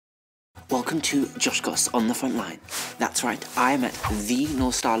welcome to Josh Goss on the front line. That's right, I am at the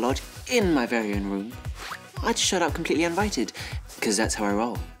North Star Lodge in my very own room. I just showed up completely uninvited, because that's how I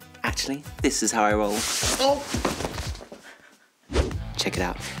roll. Actually, this is how I roll. Oh! Check it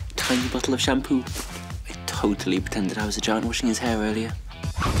out, tiny bottle of shampoo. I totally pretended I was a giant washing his hair earlier.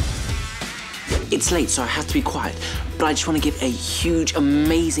 It's late, so I have to be quiet, but I just want to give a huge,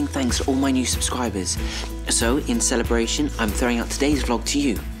 amazing thanks to all my new subscribers. So, in celebration, I'm throwing out today's vlog to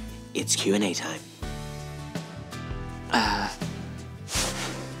you. It's Q&A time.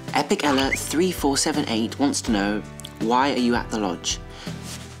 Epic Ella 3478 wants to know, why are you at the lodge?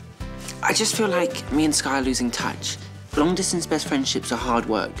 I just feel like me and Skye are losing touch. Long-distance best friendships are hard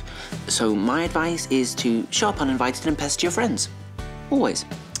work, so my advice is to show up uninvited and pester your friends. Always.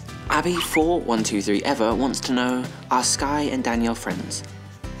 Abby4123ever wants to know, are Skye and Danielle friends?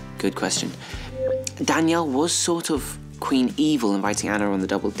 Good question. Danielle was sort of Queen Evil inviting Anna on the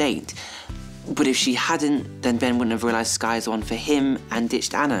double date, but if she hadn't, then Ben wouldn't have realised Skye's the one for him and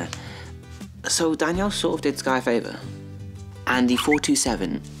ditched Anna. So Danielle sort of did Skye a favour.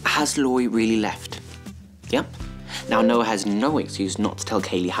 Andy427, has Laurie really left? Yep. Now Noah has no excuse not to tell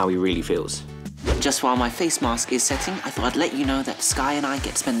Kaylee how he really feels. Just while my face mask is setting, I thought I'd let you know that Skye and I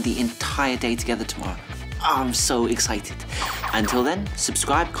get to spend the entire day together tomorrow. I'm so excited. Until then,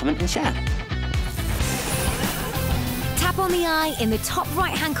 subscribe, comment and share. Tap on the eye in the top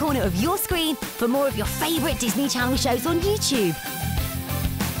right-hand corner of your screen for more of your favourite Disney Channel shows on YouTube.